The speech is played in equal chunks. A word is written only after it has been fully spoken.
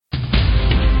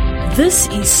This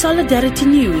is Solidarity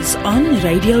News on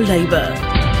Radio Labour.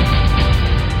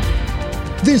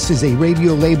 This is a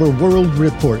Radio Labour World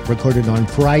Report recorded on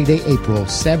Friday, April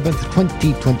 7th,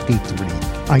 2023.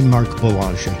 I'm Mark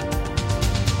Boulanger.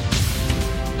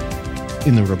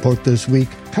 In the report this week,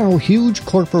 how huge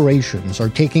corporations are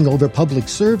taking over public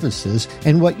services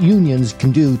and what unions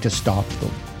can do to stop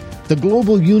them. The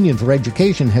Global Union for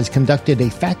Education has conducted a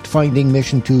fact-finding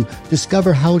mission to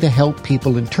discover how to help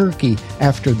people in Turkey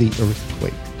after the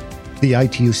earthquake. The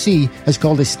ITUC has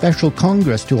called a special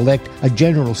congress to elect a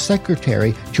general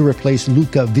secretary to replace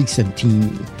Luca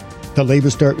Vicentini. The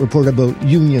LabourStart report about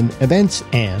union events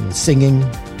and singing.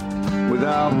 With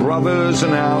our brothers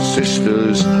and our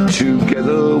sisters,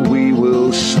 together we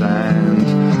will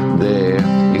stand. There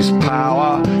is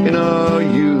power in our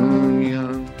union.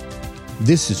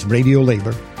 This is Radio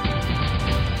Labour.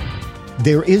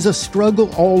 There is a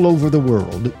struggle all over the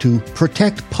world to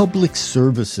protect public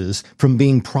services from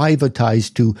being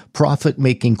privatized to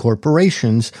profit-making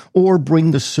corporations or bring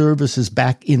the services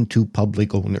back into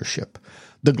public ownership.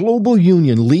 The global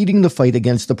union leading the fight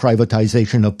against the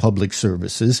privatization of public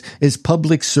services is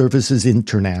Public Services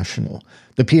International.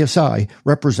 The PSI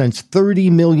represents 30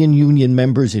 million union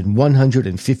members in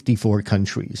 154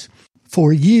 countries.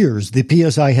 For years, the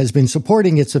PSI has been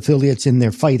supporting its affiliates in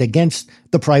their fight against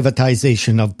the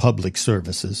privatization of public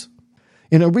services.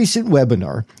 In a recent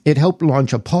webinar, it helped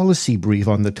launch a policy brief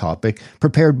on the topic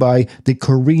prepared by the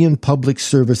Korean Public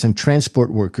Service and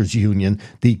Transport Workers Union,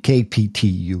 the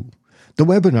KPTU. The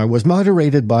webinar was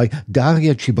moderated by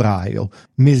Daria Cibraio.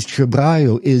 Ms.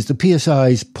 Cibraio is the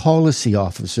PSI's policy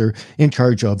officer in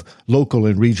charge of local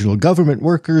and regional government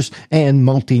workers and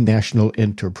multinational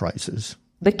enterprises.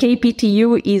 The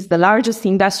KPTU is the largest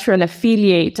industrial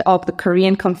affiliate of the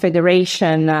Korean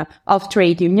Confederation of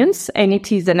Trade Unions, and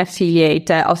it is an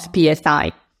affiliate of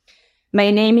PSI.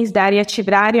 My name is Daria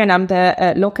Cibrario, and I'm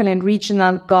the local and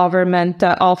regional government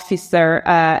officer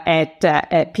at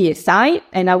PSI,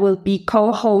 and I will be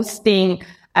co-hosting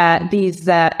this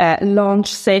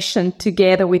launch session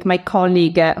together with my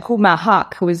colleague Huma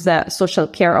Haq, who is a social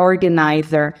care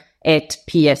organizer at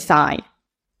PSI.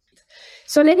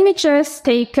 So let me just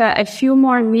take a few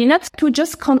more minutes to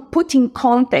just put in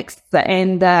context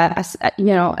and,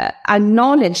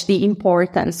 acknowledge the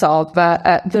importance of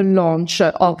the launch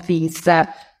of this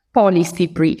policy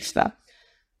brief.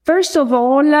 First of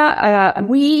all,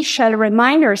 we shall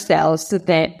remind ourselves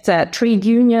that trade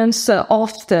unions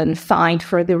often fight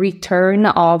for the return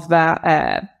of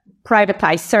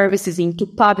privatized services into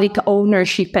public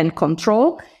ownership and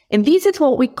control. And this is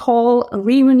what we call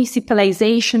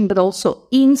remunicipalization, but also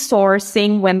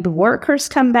insourcing, when the workers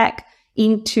come back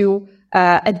into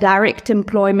a direct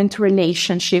employment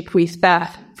relationship with,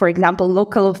 for example,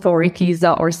 local authorities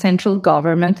or central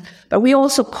government. But we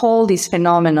also call this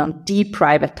phenomenon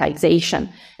deprivatization.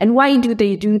 And why do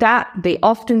they do that? They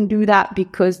often do that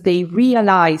because they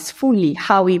realize fully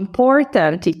how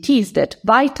important it is that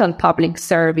vital public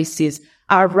services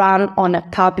are run on a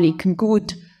public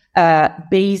good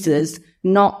basis,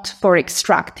 not for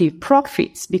extractive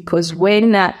profits, because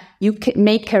when you can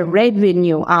make a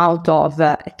revenue out of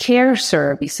a care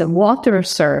service, a water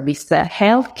service,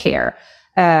 healthcare,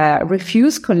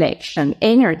 refuse collection,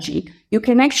 energy, you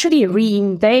can actually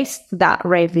reinvest that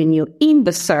revenue in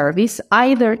the service,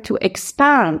 either to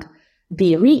expand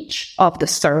the reach of the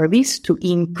service, to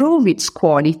improve its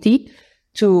quality,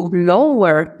 to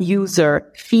lower user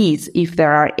fees if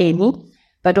there are any,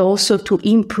 but also to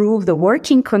improve the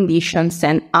working conditions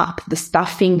and up the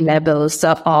staffing levels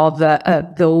of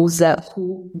those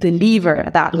who deliver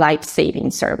that life-saving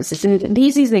services. And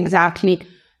this is exactly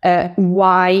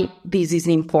why this is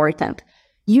important.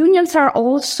 Unions are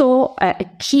also a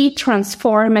key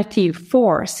transformative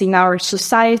force in our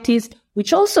societies,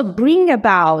 which also bring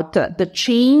about the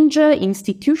change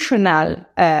institutional,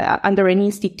 under an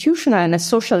institutional and a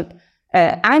social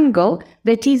angle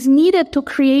that is needed to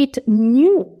create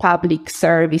new public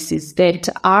services that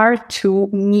are to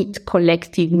meet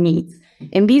collective needs.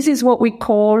 And this is what we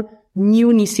call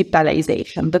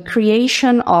municipalization, the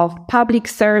creation of public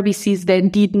services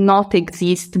that did not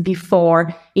exist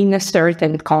before in a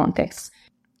certain context.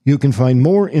 You can find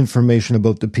more information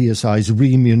about the PSI's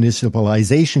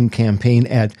remunicipalization campaign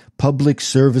at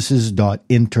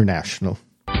publicservices.international.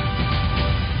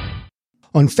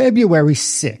 On February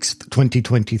 6th,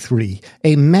 2023,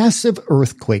 a massive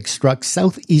earthquake struck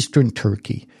southeastern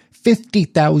Turkey.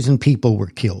 50,000 people were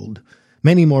killed.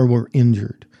 Many more were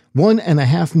injured.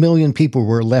 1.5 million people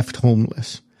were left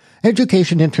homeless.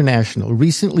 Education International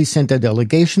recently sent a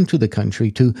delegation to the country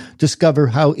to discover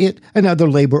how it and other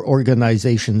labor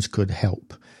organizations could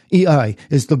help. EI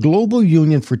is the global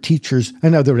union for teachers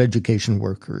and other education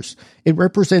workers. It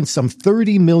represents some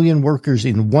 30 million workers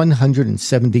in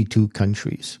 172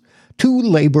 countries. 2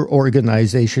 labor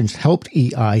organizations helped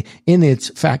EI in its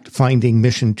fact-finding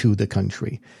mission to the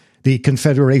country: the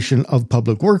Confederation of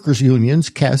Public Workers Unions,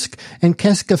 KESK, and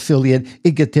KESK affiliate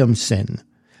ITUC Sen.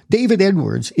 David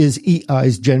Edwards is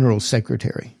EI's General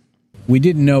Secretary. We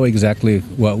didn't know exactly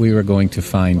what we were going to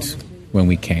find when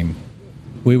we came.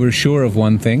 We were sure of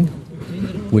one thing,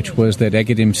 which was that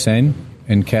ITUC Sen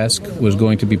and KESK was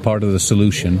going to be part of the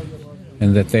solution,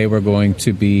 and that they were going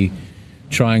to be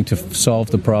trying to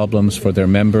solve the problems for their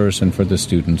members and for the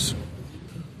students.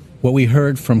 What we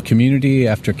heard from community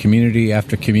after community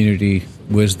after community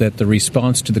was that the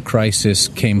response to the crisis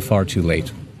came far too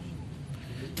late,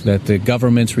 that the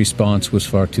government's response was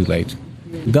far too late.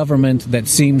 Government that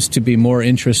seems to be more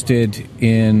interested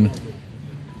in,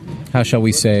 how shall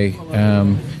we say,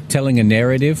 telling a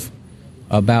narrative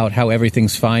about how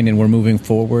everything's fine and we're moving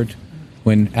forward,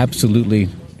 when absolutely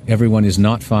everyone is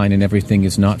not fine and everything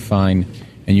is not fine,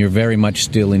 and you're very much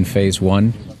still in phase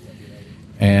 1.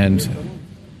 And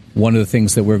one of the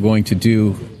things that we're going to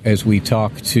do as we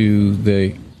talk to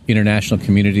the international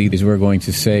community is we're going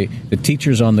to say the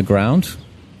teachers on the ground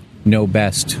know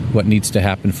best what needs to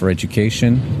happen for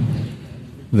education.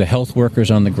 The health workers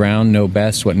on the ground know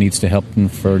best what needs to happen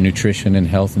for nutrition and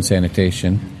health and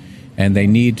sanitation. And they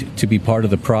need to be part of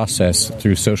the process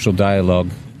through social dialogue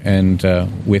and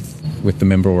with the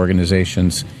member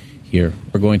organizations here.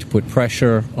 We're going to put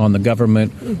pressure on the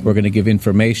government. We're going to give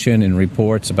information and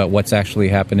reports about what's actually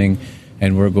happening.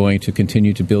 And we're going to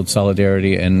continue to build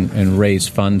solidarity and raise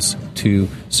funds to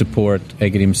support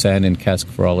ITUC Sen and KESK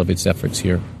for all of its efforts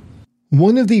here.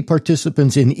 One of the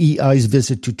participants in EI's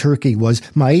visit to Turkey was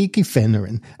Maike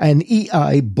Fenerin, an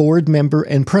EI board member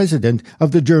and president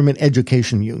of the German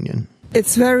Education Union.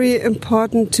 It's very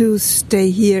important to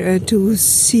stay here and to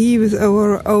see with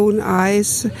our own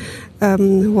eyes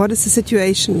what is the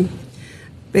situation,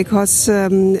 because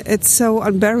it's so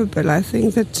unbearable. I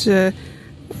think that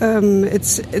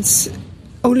it's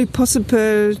only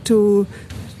possible to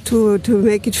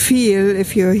make it feel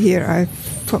if you're here.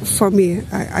 For me,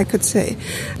 I could say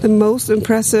the most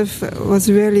impressive was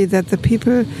really that the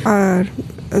people are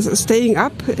staying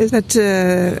up. Is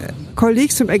that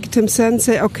colleagues from ITUC Sen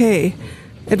say, okay,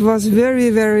 it was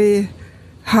very, very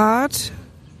hard,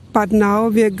 but now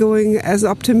we are going as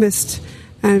optimists,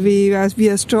 and we are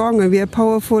strong and we are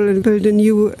powerful, and build a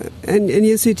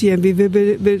new city, and we will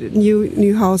build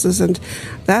new houses, and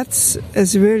that's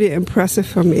is really impressive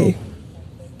for me.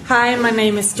 Hi, my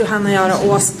name is Johanna Jara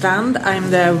Åstrand. I'm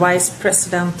the Vice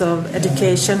President of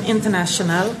Education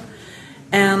International.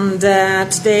 And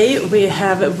today we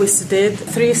have visited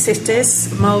 3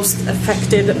 cities most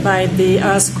affected by the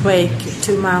earthquake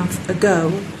 2 months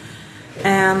ago.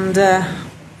 And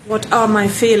what are my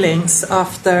feelings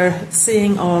after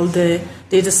seeing all the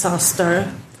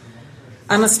disaster?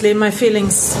 Honestly, my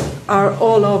feelings are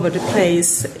all over the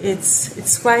place.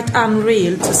 It's quite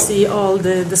unreal to see all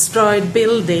the destroyed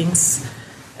buildings,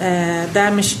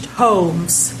 damaged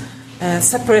homes,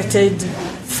 separated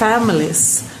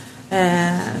families,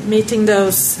 meeting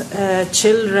those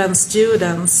children,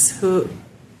 students who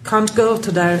can't go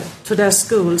to their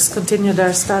schools, continue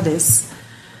their studies.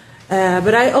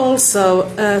 But I also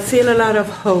feel a lot of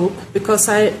hope, because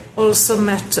I also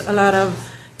met a lot of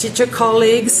teacher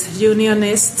colleagues,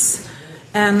 unionists,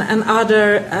 and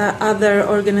other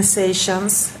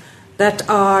organizations that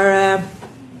are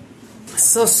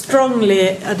so strongly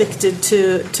addicted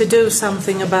to do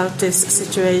something about this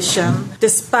situation,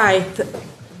 despite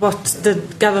what the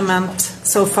government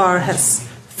so far has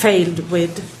failed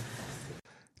with.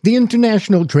 The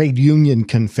International Trade Union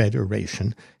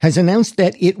Confederation has announced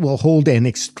that it will hold an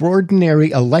extraordinary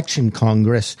election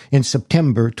congress in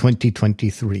September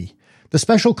 2023. The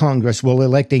Special Congress will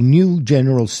elect a new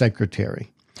General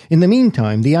Secretary. In the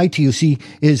meantime, the ITUC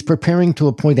is preparing to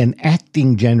appoint an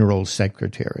acting General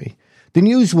Secretary. The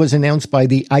news was announced by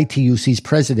the ITUC's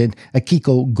president,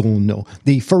 Akiko Gono,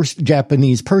 the first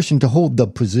Japanese person to hold the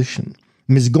position.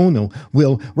 Ms. Gono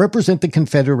will represent the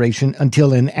Confederation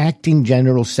until an acting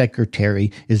General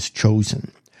Secretary is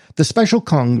chosen. The Special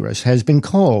Congress has been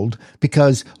called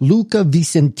because Luca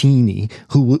Vicentini,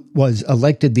 who was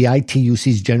elected the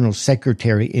ITUC's General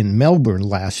Secretary in Melbourne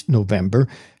last November,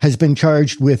 has been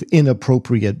charged with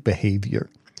inappropriate behavior.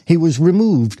 He was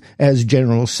removed as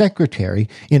General Secretary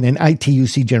in an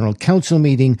ITUC General Council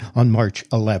meeting on March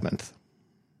 11th.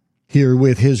 Here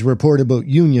with his report about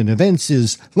union events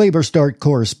is LabourStart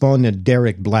correspondent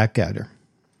Derek Blackadder.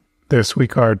 This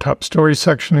week, our top story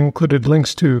section included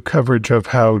links to coverage of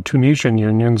how Tunisian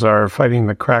unions are fighting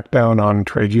the crackdown on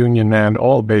trade union and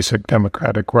all basic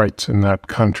democratic rights in that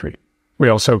country. We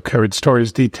also carried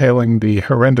stories detailing the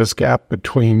horrendous gap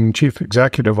between chief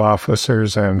executive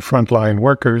officers and frontline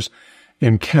workers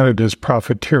in Canada's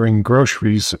profiteering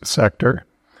groceries sector,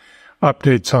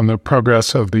 updates on the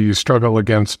progress of the struggle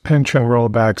against pension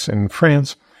rollbacks in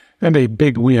France, and a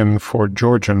big win for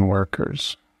Georgian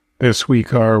workers. This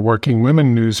week, our Working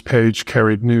Women news page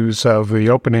carried news of the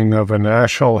opening of a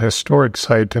National Historic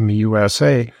Site in the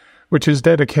USA, which is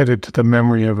dedicated to the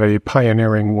memory of a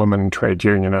pioneering woman trade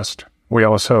unionist. We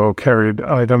also carried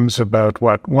items about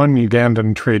what one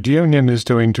Ugandan trade union is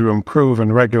doing to improve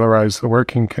and regularize the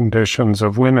working conditions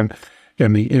of women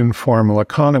in the informal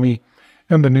economy,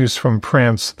 and the news from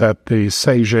France that the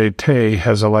CGT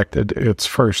has elected its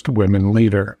first women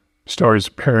leader. Stories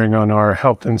appearing on our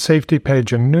health and safety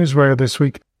page in Newswire this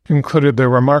week included the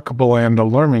remarkable and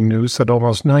alarming news that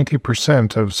almost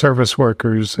 90% of service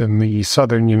workers in the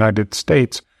southern United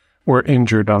States were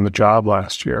injured on the job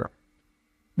last year.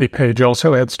 The page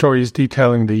also had stories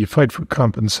detailing the fight for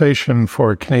compensation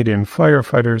for Canadian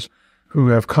firefighters who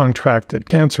have contracted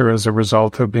cancer as a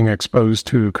result of being exposed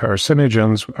to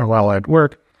carcinogens while at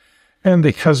work, and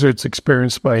the hazards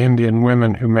experienced by Indian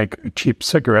women who make cheap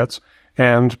cigarettes,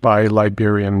 and by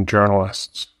Liberian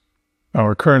journalists.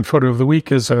 Our current photo of the week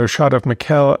is a shot of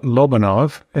Mikhail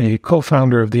Lobanov, a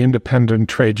co-founder of the Independent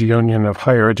Trade Union of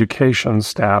Higher Education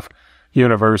Staff,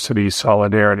 University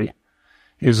Solidarity.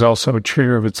 He is also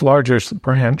chair of its largest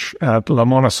branch at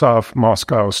Lomonosov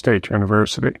Moscow State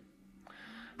University.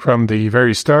 From the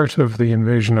very start of the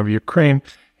invasion of Ukraine,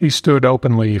 he stood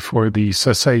openly for the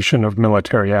cessation of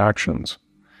military actions.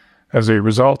 As a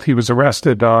result, he was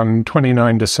arrested on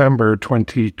 29 December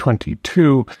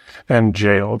 2022 and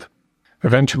jailed.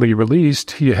 Eventually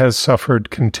released, he has suffered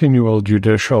continual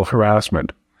judicial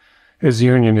harassment. His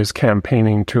union is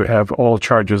campaigning to have all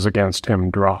charges against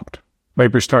him dropped.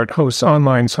 LabourStart hosts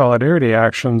online solidarity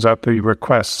actions at the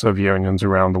requests of unions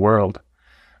around the world.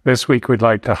 This week, we'd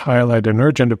like to highlight an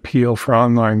urgent appeal for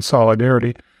online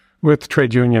solidarity with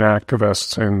trade union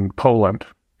activists in Poland.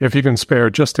 If you can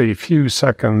spare just a few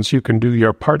seconds, you can do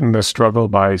your part in this struggle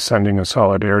by sending a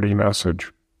solidarity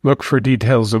message. Look for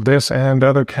details of this and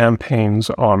other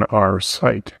campaigns on our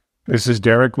site. This is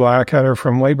Derek Blackadder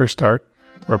from LabourStart,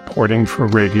 reporting for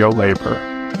Radio Labour.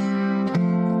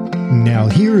 Now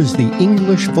here is the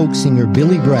English folk singer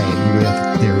Billy Bragg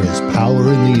with There Is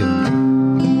Power in the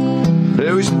Union.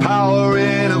 There is power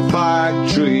in a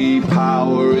factory,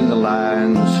 power in the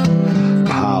land,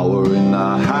 power in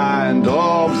the hand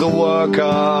of the worker.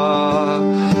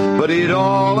 But it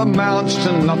all amounts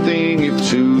to nothing if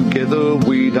together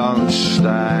we don't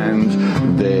stand.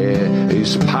 There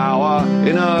is power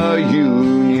in a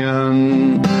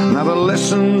union. Now the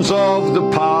lessons of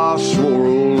the past were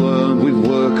all learned with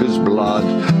workers' blood.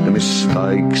 The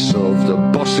mistakes of the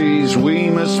bosses we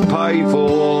must pay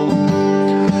for.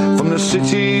 From the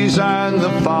cities and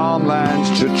the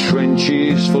farmlands to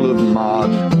trenches full of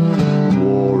mud.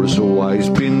 War has always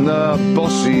been the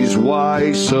boss's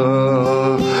way,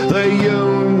 sir. The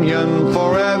union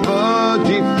forever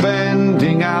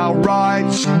defending our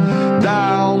rights.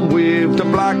 Down with the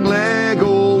black leg,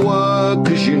 all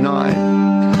workers unite.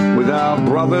 With our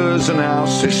brothers and our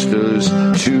sisters,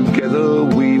 together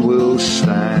we will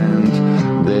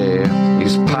stand. There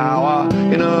is power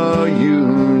in a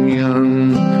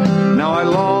union. Now I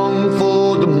long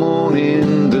for the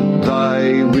morning that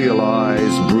they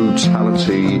realise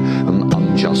brutality and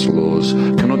unjust laws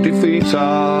cannot defeat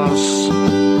us.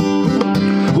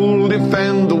 Who'll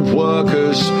defend the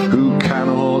workers who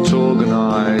cannot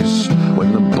organise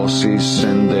when the bosses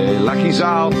send their lackeys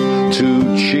out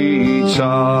to cheat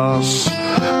us?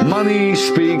 Money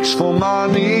speaks for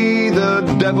money, the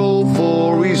devil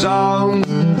for his own.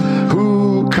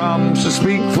 Who comes to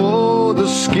speak for the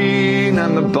skin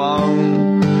and the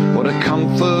bone? What a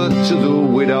comfort to the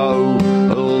widow,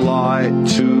 a light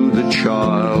to the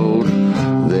child.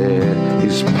 There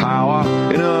is power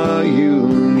in a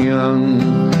union.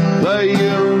 The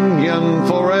union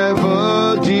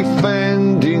forever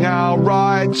defending our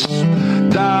rights.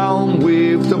 Down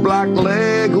with the black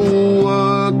leg, all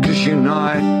workers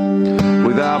unite.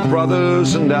 With our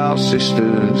brothers and our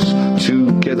sisters,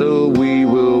 together we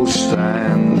will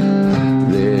stand.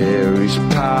 There is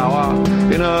power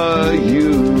in a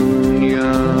union.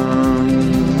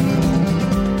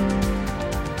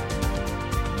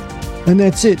 And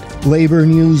that's it. Labor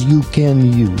news you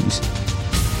can use.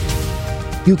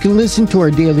 You can listen to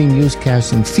our daily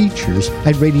newscasts and features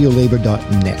at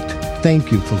radiolabor.net.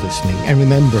 Thank you for listening. And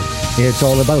remember, it's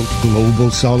all about global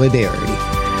solidarity.